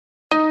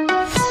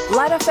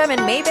LITE FM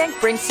and Maybank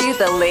brings you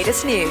the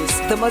latest news,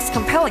 the most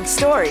compelling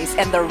stories,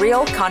 and the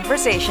real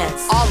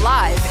conversations. All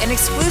live and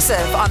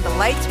exclusive on the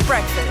LITE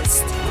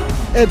Breakfast.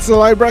 It's the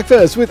LITE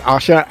Breakfast with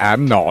Asha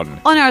and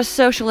Non. On our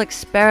social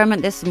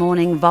experiment this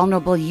morning,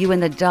 vulnerable you in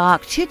the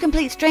dark, two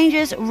complete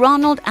strangers,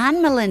 Ronald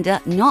and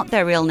Melinda, not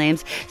their real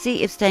names,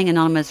 see if staying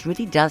anonymous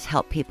really does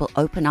help people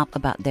open up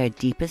about their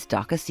deepest,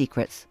 darkest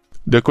secrets.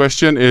 The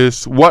question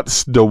is,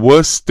 what's the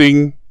worst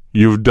thing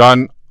you've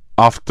done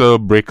after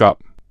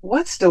breakup?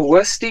 What's the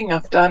worst thing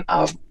I've done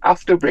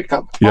after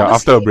breakup? Yeah, Honestly,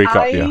 after a breakup,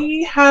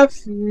 I have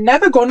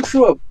never gone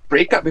through a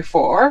breakup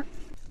before.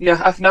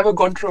 Yeah, I've never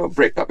gone through a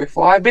breakup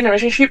before. I've been in a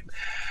relationship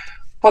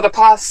for the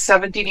past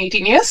 17,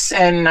 18 years,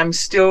 and I'm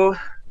still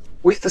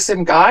with the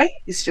same guy.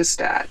 It's just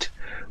that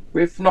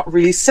we've not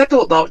really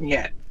settled down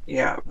yet.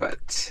 Yeah,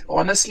 but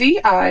honestly,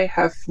 I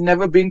have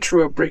never been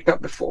through a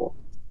breakup before.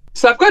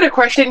 So I've got a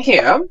question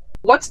here.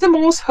 What's the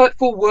most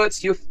hurtful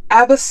words you've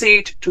ever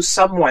said to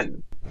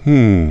someone?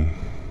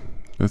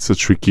 That's a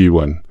tricky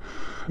one.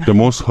 The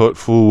most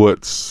hurtful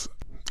words,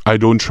 I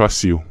don't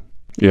trust you.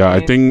 Yeah, I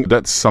think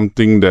that's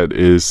something that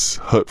is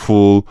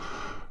hurtful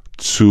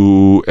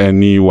to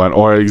anyone,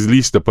 or at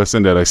least the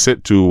person that I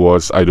said to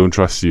was, I don't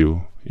trust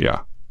you.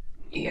 Yeah.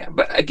 Yeah,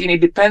 but again, it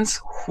depends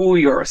who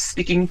you're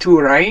speaking to,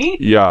 right?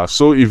 Yeah,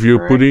 so if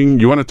you're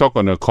you want to talk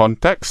on a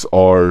context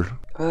or...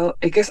 Well,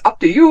 I guess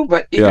up to you,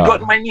 but if you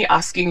don't mind me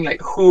asking,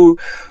 like, who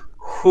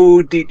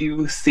did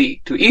you say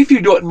to? If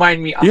you don't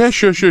mind me asking. Yeah,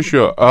 sure.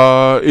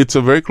 It's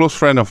a very close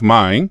friend of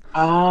mine.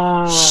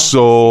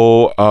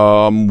 So,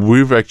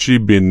 we've actually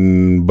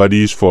been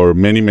buddies for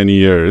many, many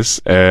years.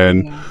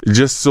 And it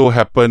just so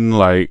happened,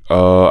 like,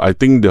 I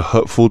think the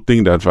hurtful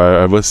thing that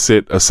I ever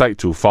said, aside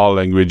to foul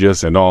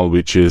languages and all,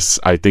 which is,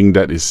 I think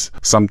that is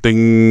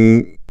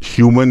something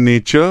human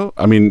nature.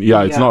 I mean,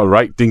 it's not a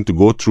right thing to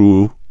go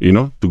through,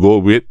 to go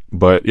with.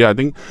 But yeah, I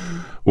think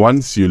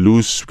once you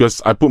lose,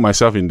 because I put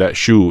myself in that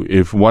shoe,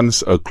 if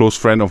once a close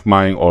friend of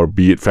mine, or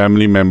be it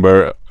family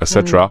member,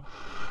 etc.,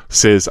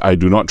 says, I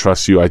do not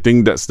trust you, I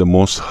think that's the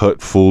most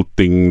hurtful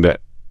thing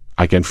that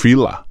I can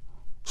feel.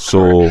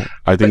 So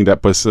I think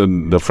that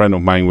person, the friend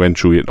of mine, went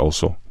through it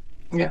also.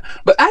 Yeah,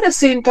 but at the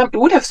same time, it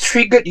would have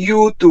triggered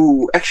you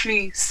to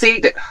actually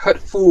say that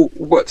hurtful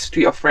words to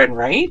your friend,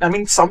 right? I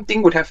mean,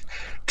 something would have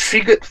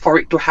triggered for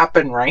it to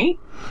happen, right?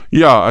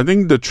 Yeah, I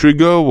think the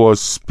trigger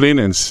was plain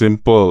and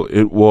simple.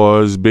 It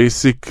was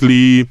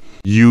basically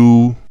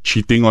you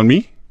cheating on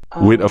me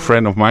with a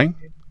friend of mine,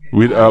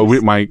 with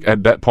my,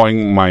 at that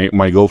point,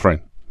 my girlfriend.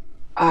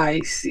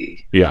 I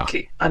see. Yeah.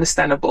 Okay,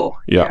 understandable.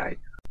 Yeah.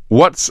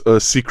 What's a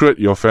secret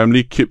your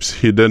family keeps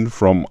hidden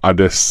from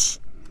others?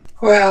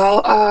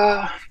 Well,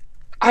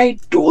 I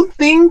don't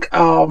think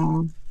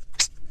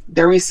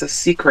there is a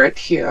secret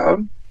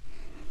here,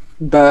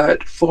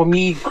 but for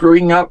me,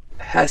 growing up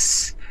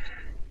has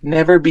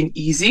never been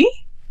easy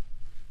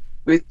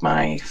with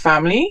my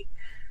family,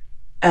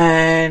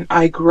 and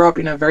I grew up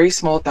in a very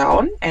small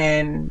town,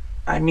 and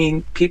I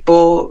mean,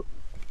 people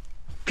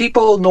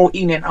know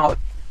in and out,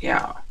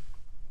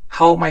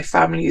 how my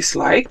family is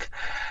like.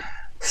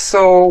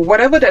 So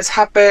whatever that's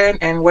happened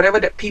and whatever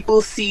that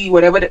people see,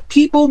 whatever that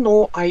people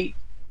know, I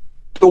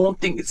don't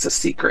think it's a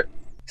secret.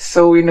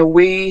 So in a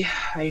way,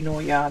 I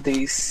know,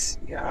 there's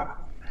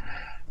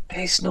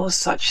no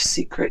such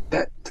secret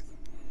that,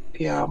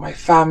 my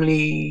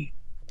family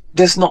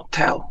does not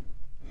tell.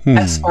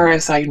 As far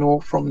as I know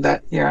from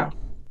that,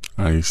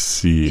 I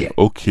see. Yeah.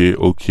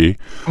 Okay.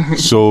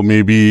 So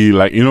maybe,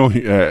 like,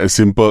 as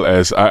simple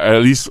as,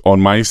 at least on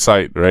my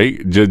side,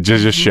 right?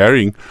 Just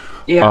sharing.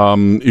 Yeah.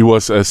 It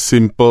was as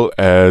simple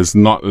as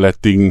not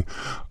letting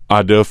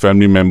other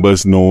family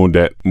members know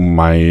that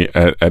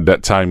at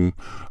that time,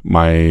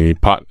 my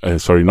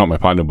not my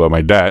partner, but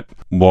my dad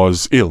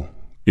was ill,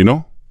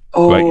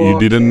 Oh, like you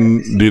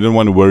didn't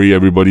want to worry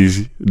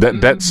everybody's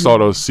that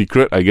sort of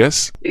secret, I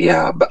guess.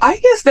 Yeah, but I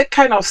guess that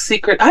kind of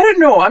secret, I don't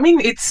know. I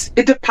mean, it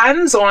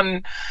depends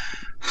on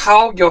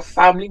how your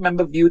family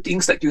member view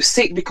things that you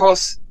say,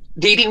 because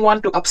they didn't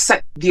want to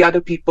upset the other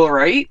people,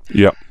 right?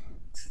 Yeah.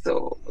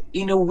 So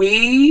in a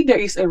way, there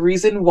is a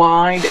reason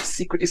why that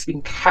secret is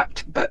being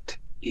kept, but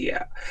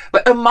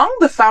But among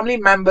the family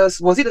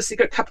members, was it a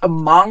secret kept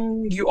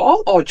among you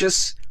all, or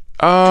just?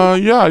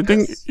 I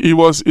think it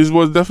was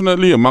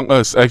definitely among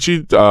us.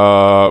 Actually,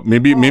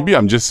 maybe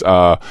I'm just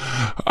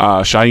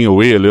shying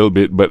away a little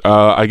bit, but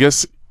I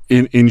guess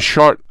in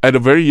short, at a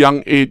very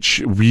young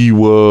age, we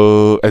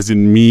were, as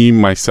in me,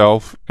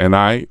 myself, and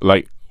I,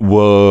 like,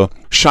 were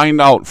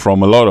shined out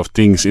from a lot of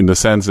things, in the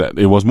sense that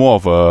it was more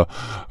of a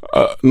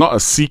not a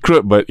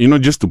secret, but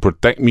just to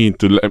protect me,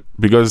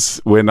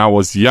 because when I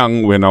was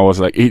young, when I was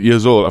like 8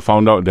 years old, I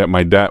found out that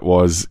my dad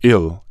was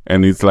ill,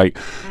 and it's like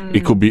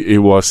it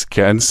was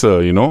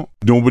cancer.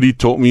 Nobody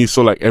told me,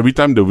 so like every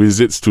time the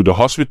visits to the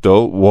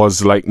hospital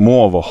was like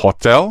more of a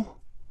hotel.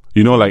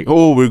 Like,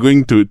 oh, we're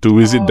going to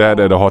visit dad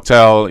at a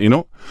hotel.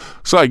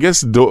 So I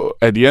guess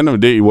at the end of the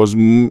day, it was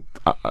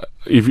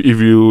if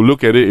you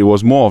look at it, it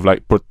was more of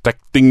like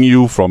protecting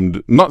you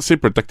from, not say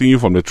protecting you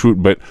from the truth,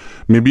 but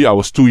maybe I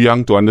was too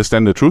young to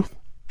understand the truth.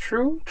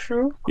 True,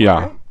 true. Yeah.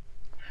 Correct.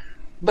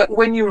 But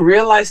when you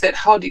realized that,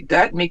 how did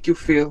that make you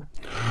feel?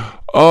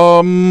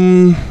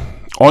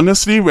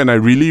 Honestly, when I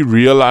really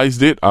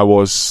realized it, I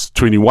was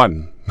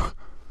 21.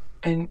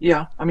 And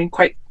yeah, I mean,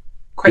 quite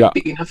Yeah.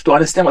 big enough to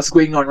understand what's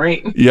going on,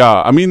 right?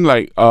 Yeah, I mean,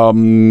 like,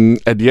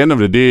 at the end of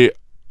the day,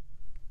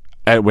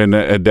 at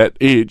that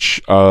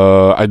age,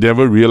 I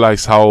never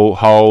realized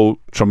how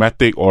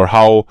traumatic or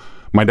how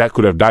my dad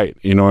could have died.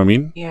 You know what I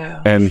mean?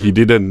 Yeah. And he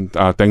didn't,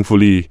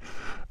 thankfully.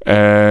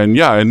 And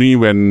yeah, I knew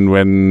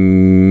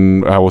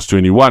when I was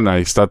 21,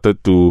 I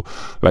started to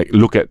like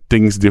look at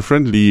things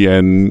differently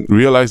and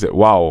realize that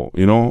wow,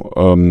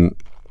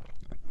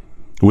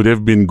 would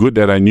have been good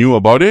that I knew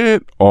about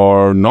it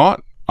or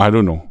not. I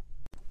don't know.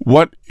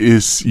 What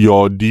is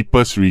your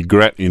deepest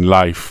regret in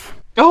life?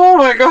 Oh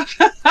my god.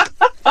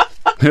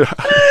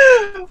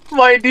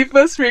 My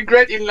deepest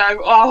regret in life.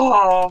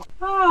 Oh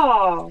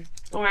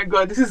my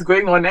god, this is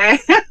going on, eh?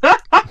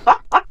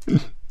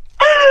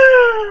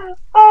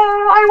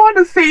 I want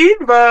to say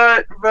it,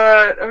 but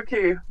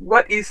okay.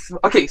 What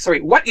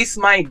is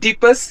my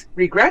deepest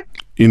regret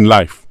In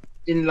life.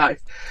 in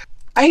life?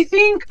 I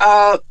think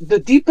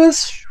the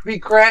deepest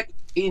regret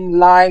in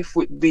life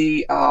would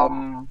be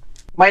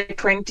my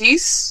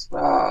 20s.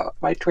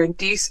 My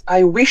 20s.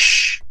 I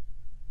wish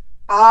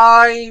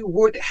I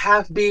would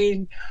have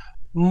been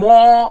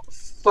more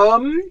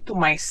firm to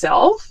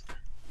myself,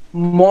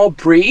 more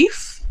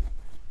brave.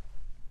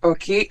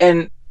 Okay,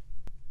 and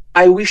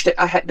I wish that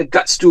I had the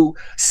guts to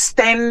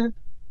stand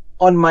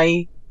on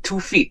my 2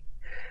 feet.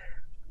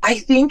 I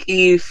think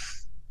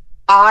if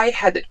I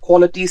had the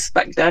qualities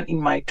back then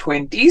in my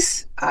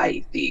 20s,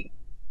 I think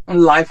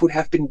life would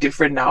have been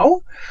different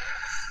now.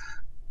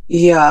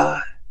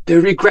 Yeah,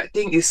 the regret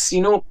thing is,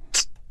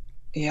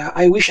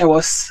 I wish I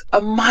was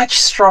a much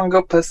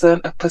stronger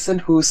person, a person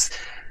who's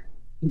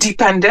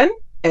dependent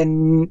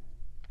and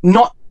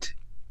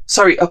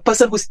a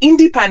person who's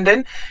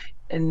independent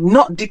and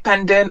not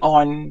dependent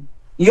on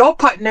your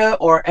partner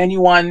or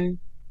anyone,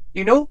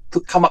 to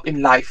come up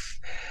in life.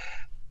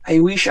 I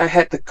wish I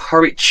had the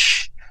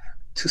courage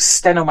to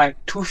stand on my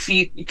 2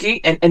 feet, okay,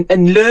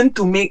 and learn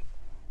to make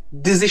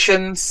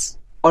decisions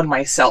on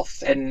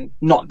myself and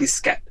not be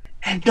scared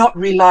and not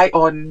rely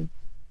on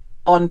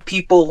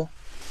people,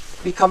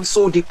 become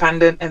so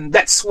dependent. And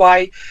that's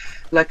why,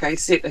 like I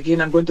said,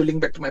 again, I'm going to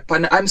link back to my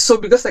partner.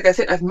 Because like I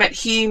said, I've met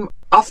him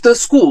after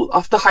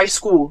high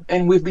school,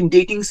 and we've been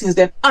dating since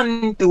then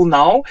until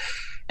now.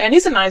 And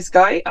he's a nice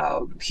guy.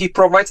 He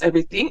provides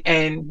everything,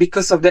 and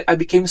because of that, I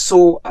became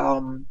so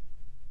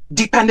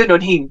dependent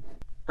on him,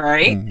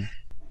 right? Mm.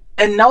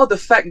 And now the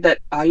fact that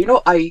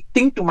I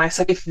think to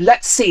myself, if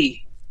let's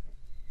say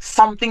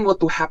something were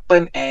to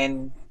happen,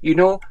 and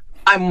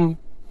I'm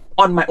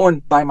on my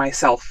own by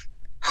myself,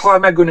 how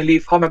am I going to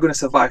live? How am I going to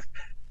survive?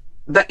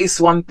 That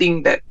is one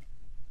thing that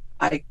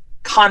I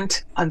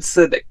can't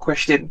answer that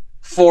question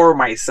for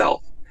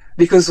myself,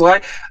 because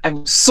why?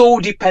 I'm so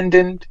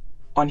dependent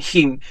on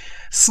him.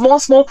 Small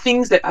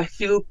things that I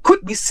feel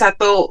could be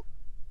settled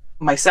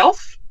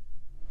myself.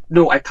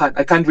 No, I can't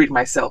do it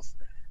myself.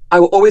 I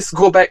will always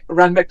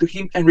run back to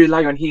him and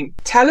rely on him.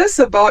 Tell us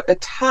about a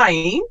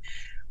time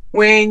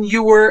when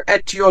you were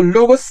at your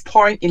lowest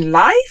point in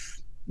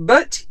life,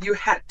 but you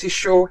had to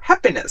show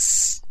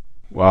happiness.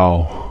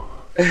 Wow.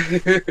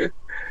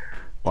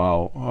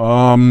 Wow.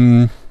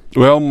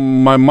 Well,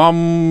 my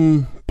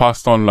mom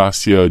passed on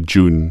last year,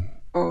 June.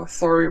 Oh,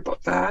 sorry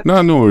about that.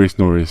 No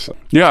worries.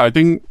 Yeah, I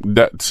think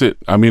that's it.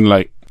 I mean,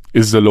 like,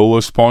 it's the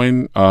lowest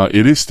point.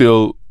 It is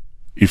still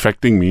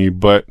affecting me,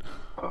 but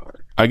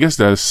I guess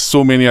there's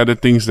so many other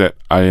things that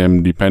I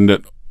am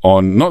dependent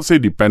on. Not say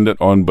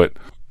dependent on, but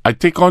I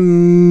take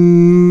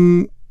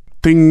on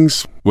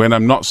things when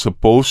I'm not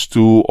supposed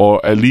to,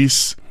 or at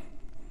least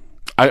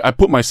I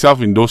put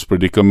myself in those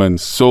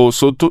predicaments. So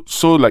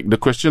like the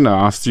question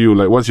I asked you,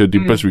 like, what's your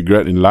deepest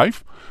regret in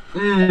life?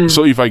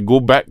 So if I go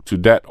back to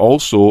that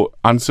also,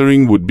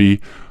 answering would be,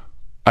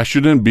 I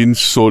shouldn't have been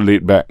so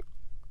laid back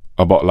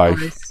about life.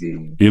 I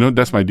see.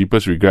 That's my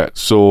deepest regret.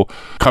 So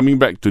coming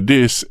back to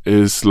this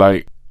is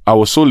like, I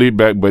was so laid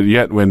back, but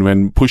yet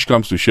when push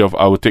comes to shove,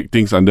 I will take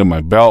things under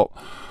my belt.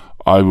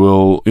 I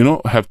will,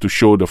 have to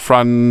show not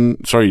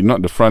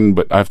the front,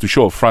 but I have to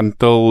show a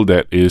frontal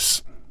that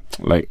is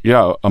like,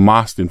 a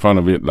mast in front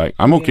of it. Like,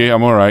 I'm okay,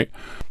 I'm all right.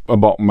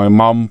 About my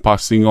mom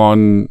passing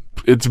on,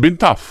 it's been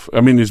tough.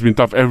 I mean, it's been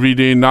tough every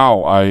day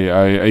now.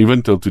 I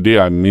even till today,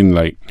 I'm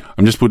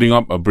just putting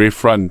up a brave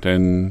front,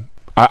 and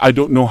I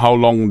don't know how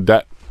long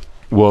that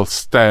will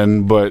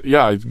stand, but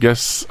yeah, I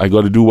guess I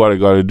got to do what I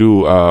got to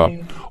do.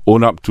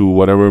 Own up to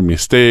whatever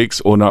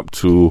mistakes, own up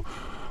to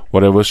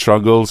whatever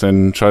struggles,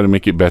 and try to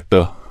make it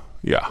better.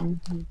 Yeah.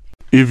 Mm-hmm.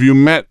 If you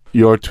met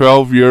your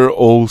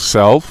 12-year-old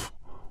self,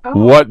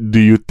 what do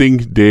you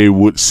think they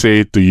would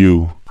say to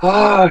you?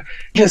 Oh,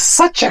 you're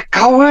such a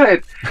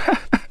coward.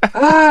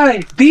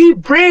 Be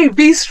brave,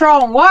 be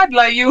strong. What,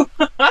 like you?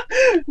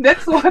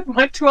 That's what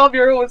my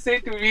 12-year-old would say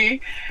to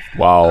me.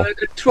 Wow.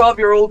 The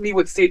 12-year-old me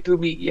would say to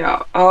me,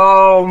 yeah.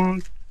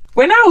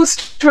 when I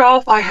was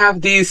 12, I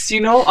have this,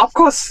 of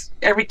course,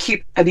 every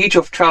kid at the age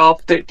of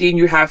 12, 13,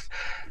 you have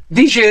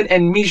vision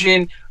and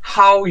mission,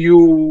 how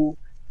you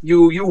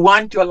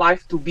want your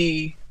life to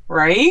be,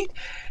 right?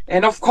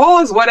 And of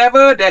course,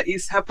 whatever that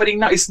is happening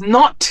now is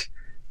not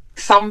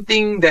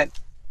something that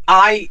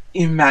I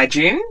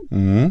imagine.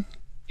 Mm-hmm.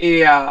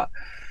 Yeah.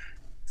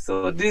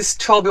 So this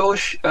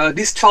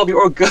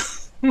 12-year-old girl,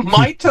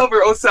 my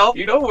 12-year-old self,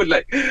 would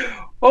like,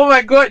 oh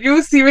my God,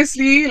 you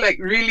seriously, like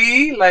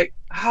really, like,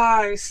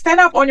 hi, stand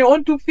up on your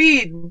own 2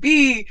 feet,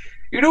 be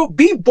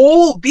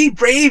bold, be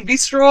brave, be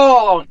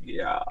strong.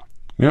 Yeah.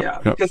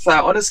 Yep. Because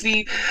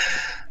honestly,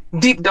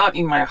 deep down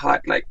in my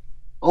heart, like,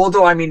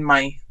 although I'm in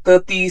my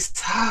 30s,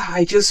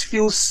 I just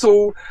feel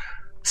so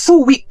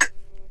weak.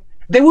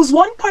 There was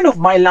one point of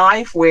my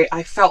life where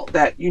I felt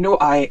that,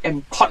 I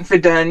am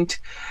confident,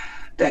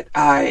 that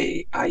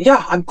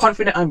I'm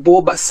confident, I'm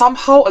bold, but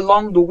somehow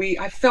along the way,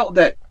 I felt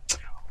that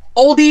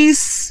all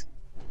these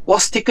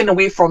was taken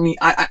away from me.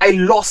 I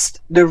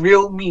lost the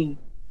real me,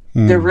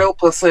 the real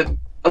person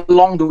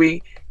along the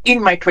way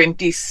in my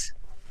 20s,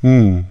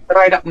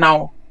 right up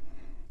now,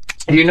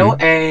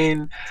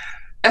 and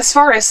as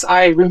far as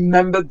I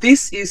remember,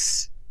 this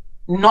is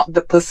not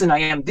the person I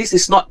am. This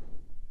is not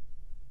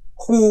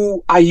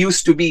who I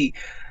used to be.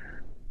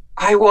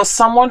 I was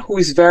someone who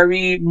is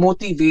very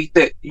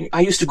motivated.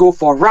 I used to go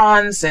for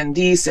runs and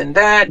this and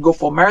that, go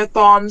for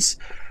marathons.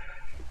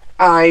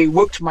 I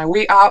worked my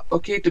way up, to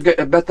get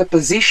a better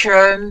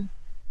position.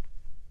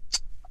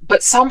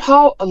 But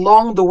somehow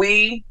along the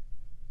way,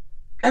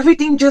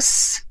 everything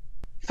just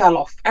fell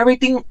off.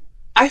 Everything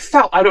I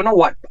felt, I don't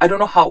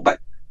know how, but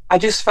I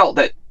just felt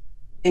that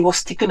it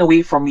was taken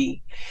away from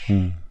me.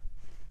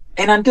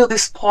 And until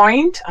this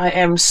point, I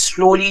am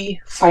slowly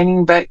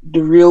finding back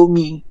the real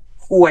me,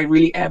 who I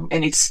really am,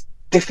 and it's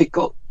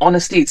difficult.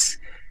 Honestly,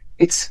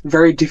 it's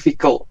very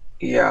difficult.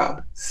 Yeah.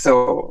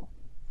 So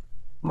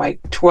my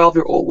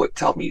 12-year-old would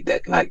tell me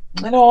that, like,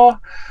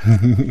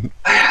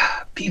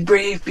 be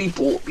brave, be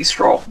bold, be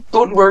strong.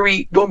 Don't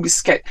worry, don't be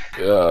scared.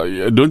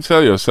 Don't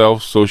sell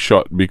yourself so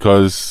short,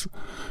 because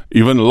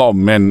even a lot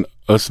of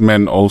us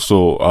men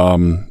also,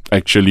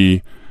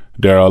 actually,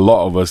 there are a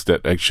lot of us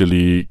that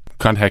actually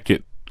can't hack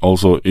it.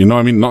 Also,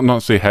 I mean,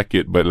 not say hack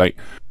it, but like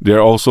there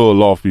are also a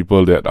lot of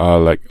people that are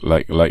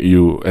like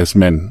you as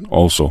men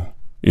also.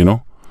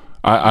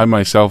 I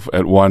myself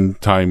at one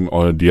time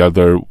or the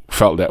other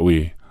felt that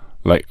way.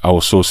 Like I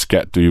was so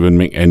scared to even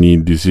make any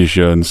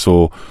decision.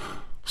 So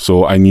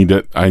I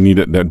needed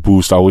that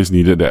boost. I always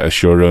needed that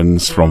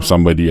assurance from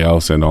somebody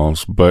else and all.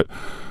 But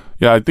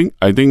yeah, I think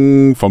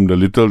from the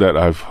little that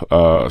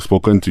I've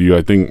spoken to you,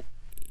 I think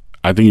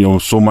you're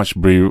so much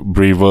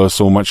braver,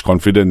 so much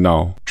confident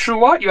now.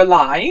 Throughout your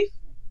life,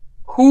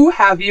 who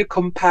have you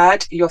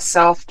compared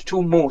yourself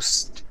to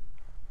most?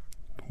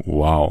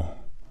 Wow.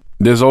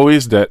 There's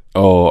always that,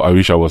 I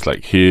wish I was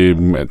like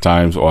him at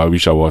times, or I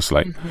wish I was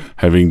like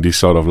having this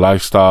sort of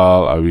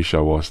lifestyle, I wish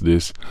I was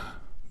this.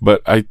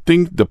 But I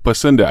think the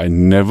person that I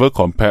never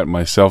compared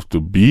myself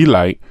to be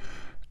like,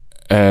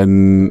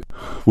 and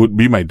would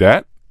be my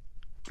dad.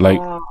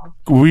 Like,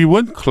 we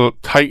weren't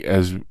tight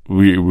as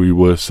we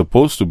were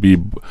supposed to be,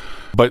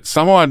 but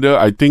somehow or other,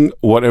 I think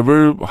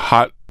whatever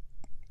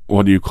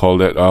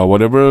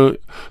whatever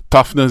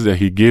toughness that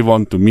he gave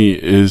on to me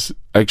is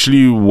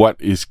actually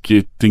what is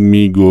getting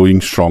me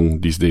going strong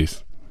these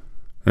days,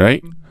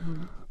 right?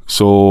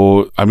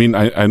 So, I mean,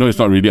 I know it's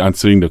not really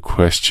answering the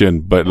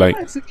question, but like,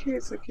 it's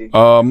okay.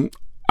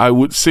 I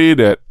would say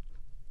that,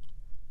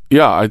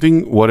 yeah, I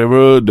think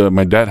whatever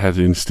my dad has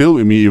instilled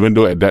in me, even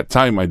though at that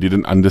time I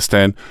didn't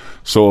understand.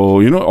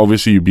 So,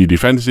 obviously you be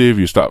defensive,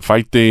 you start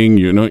fighting,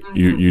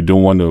 you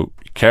don't want to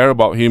care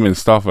about him and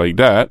stuff like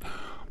that.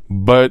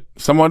 But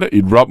somehow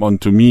it rubbed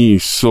onto me.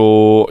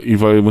 So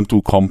if I want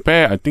to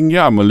compare, I think,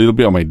 I'm a little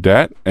bit of my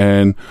dad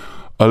and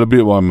a little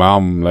bit of my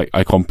mom. Like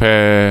I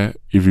compare,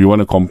 if you want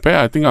to compare,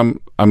 I think I'm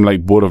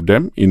like both of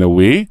them in a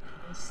way.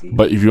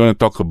 But if you want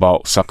to talk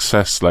about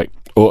success, like,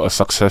 a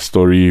success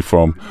story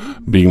from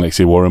being like,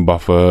 say, Warren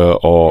Buffett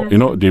or,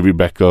 David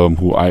Beckham,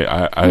 who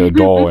I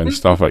adore and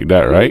stuff like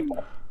that, right?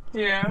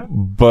 Yeah.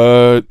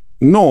 But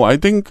no, I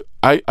think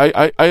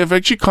I have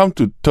actually come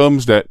to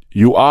terms that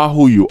you are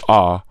who you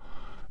are,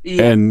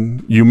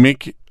 and you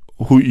make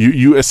who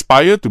you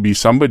aspire to be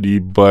somebody,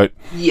 but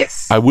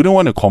yes, I wouldn't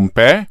want to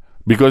compare,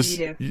 because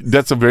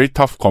that's a very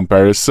tough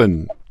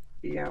comparison.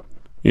 Yeah.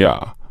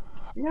 I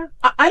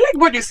like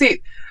what you said.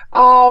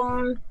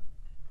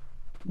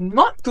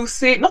 Not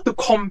to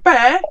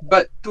compare,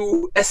 but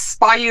to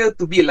aspire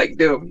to be like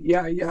them.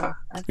 Yeah.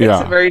 I think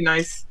it's a very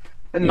nice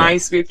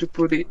way to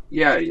put it.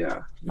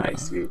 Yeah.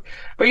 Nice way.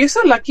 But you're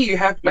so lucky you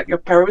have like your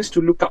parents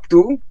to look up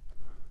to.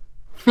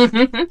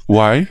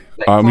 Why?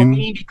 Like for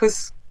me,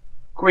 because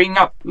growing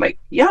up, like,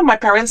 my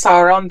parents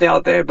are around, they're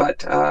out there,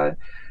 but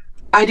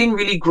I didn't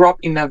really grow up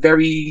in a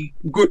very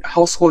good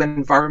household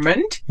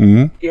environment.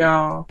 Mm-hmm.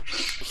 Yeah.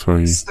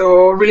 Sorry.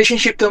 So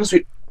relationship terms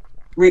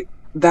with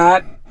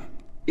that,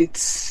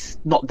 it's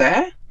not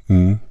there.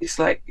 Mm-hmm. It's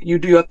like you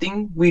do your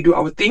thing, we do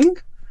our thing.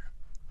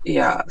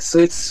 Yeah, so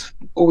it's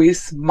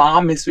always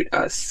mom is with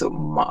us. So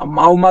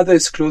our mother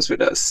is close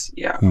with us.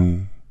 Yeah,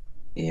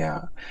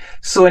 yeah.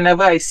 So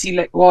whenever I see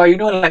like, wow,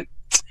 like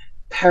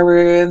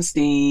parents,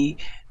 they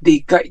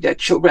guide their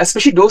children,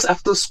 especially those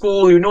after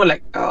school.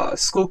 Like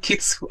school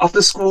kids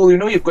after school.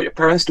 You've got your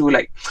parents to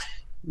like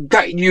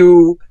guide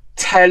you,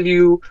 tell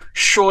you,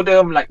 show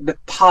them like the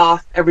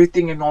path,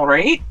 everything and all,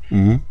 right?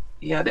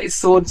 Yeah, that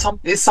is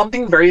it's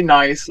something very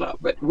nice, lah.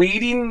 But we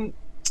didn't,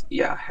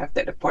 have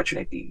that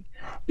opportunity.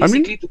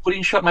 Basically, to put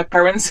in short,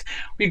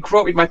 we grew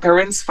up with my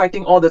parents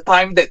fighting all the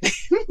time. That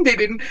they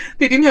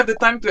didn't have the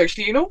time to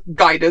actually,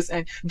 guide us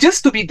and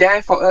just to be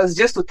there for us,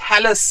 just to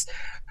tell us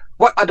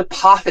what are the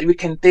path that we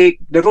can take,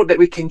 the road that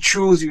we can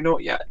choose.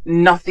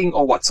 Nothing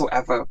or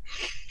whatsoever.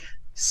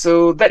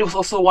 So that was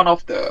also one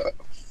of the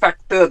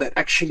factor that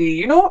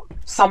actually,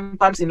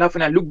 sometimes in life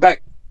when I look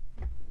back,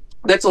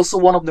 that's also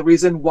one of the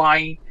reason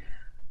why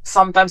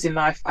sometimes in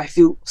life I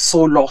feel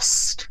so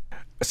lost.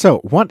 So,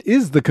 what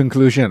is the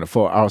conclusion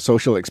for our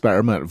social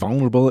experiment,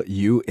 Vulnerable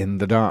You in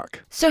the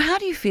Dark? So how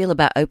do you feel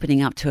about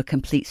opening up to a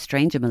complete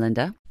stranger,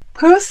 Melinda?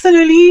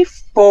 Personally,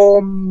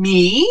 for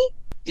me,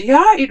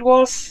 it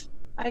was,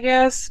 I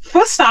guess,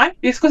 first time.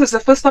 It's because it's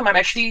the first time I'm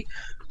actually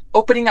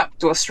opening up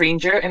to a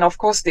stranger. And of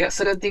course, there are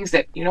certain things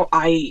that,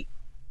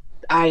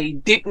 I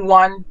didn't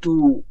want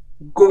to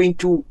go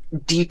into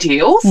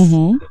details.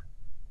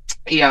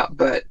 Yeah,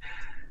 but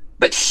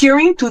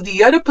hearing to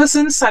the other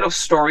person's side of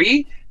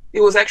story, it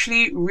was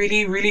actually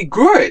really, really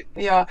good.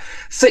 Yeah.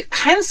 So it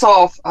kind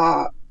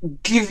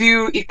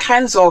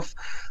of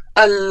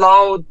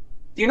allowed,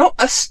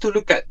 us to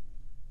look at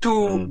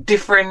two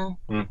different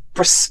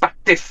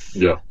perspective.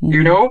 Yeah.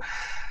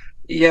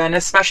 Yeah, and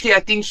especially I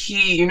think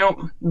he,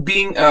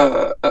 being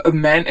a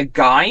man, a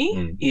guy.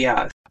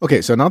 Yeah. Okay,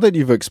 so now that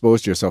you've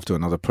exposed yourself to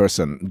another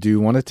person, do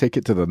you want to take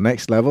it to the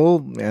next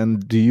level?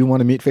 And do you want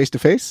to meet face to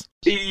face?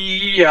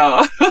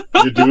 Yeah.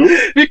 You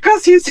do?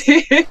 Because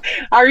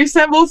I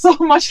resemble so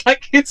much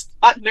like his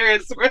partner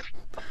as well.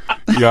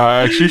 Yeah,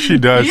 actually she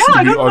does, Yeah, to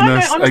I be don't mind.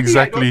 honest. Honestly, I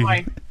Exactly. don't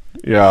mind.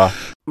 Yeah.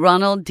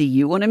 Ronald, do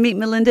you want to meet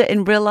Melinda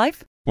in real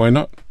life? Why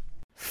not?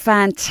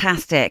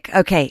 Fantastic.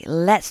 Okay,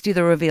 let's do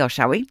the reveal,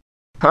 shall we?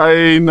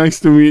 Hi, nice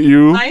to meet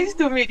you. Nice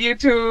to meet you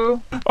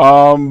too.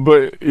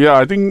 But yeah,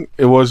 I think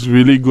it was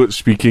really good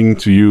speaking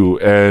to you,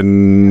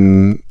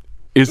 and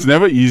it's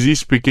never easy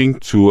speaking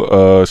to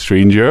a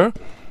stranger.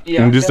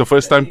 Yeah, And this is the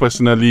first time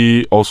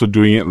personally also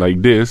doing it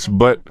like this.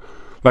 But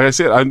like I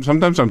said,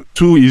 sometimes I'm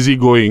too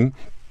easygoing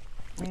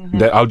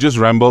that I'll just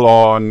ramble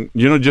on,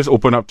 just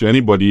open up to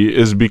anybody,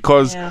 is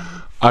because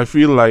I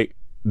feel like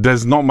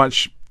there's not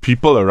much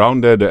people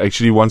around there that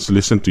actually wants to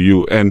listen to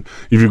you. And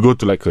if you go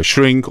to like a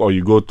shrink, or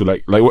you go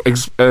to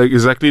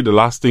exactly the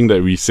last thing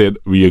that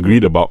we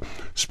agreed about,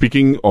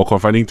 speaking or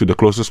confiding to the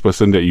closest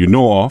person that you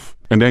know of,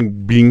 and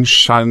then being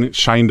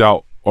shined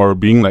out, or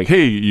being like,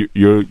 hey,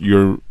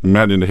 you're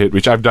mad in the head,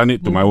 which I've done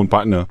it to my own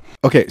partner.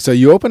 Okay, so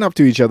you open up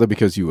to each other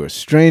because you were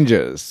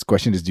strangers.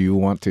 Question is, do you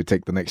want to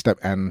take the next step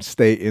and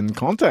stay in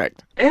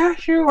contact? Yeah,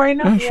 sure, why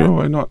not? Yeah, sure,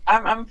 why not?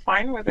 I'm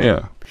fine with it.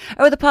 Yeah.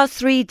 Over the past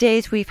 3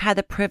 days, we've had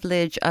the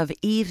privilege of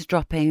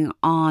eavesdropping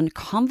on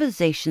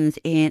conversations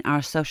in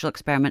our social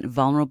experiment,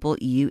 Vulnerable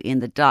You in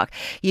the Dark.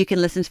 You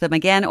can listen to them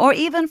again, or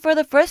even for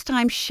the first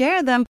time,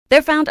 share them.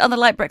 They're found on the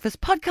Light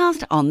Breakfast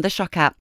podcast on the Shock app.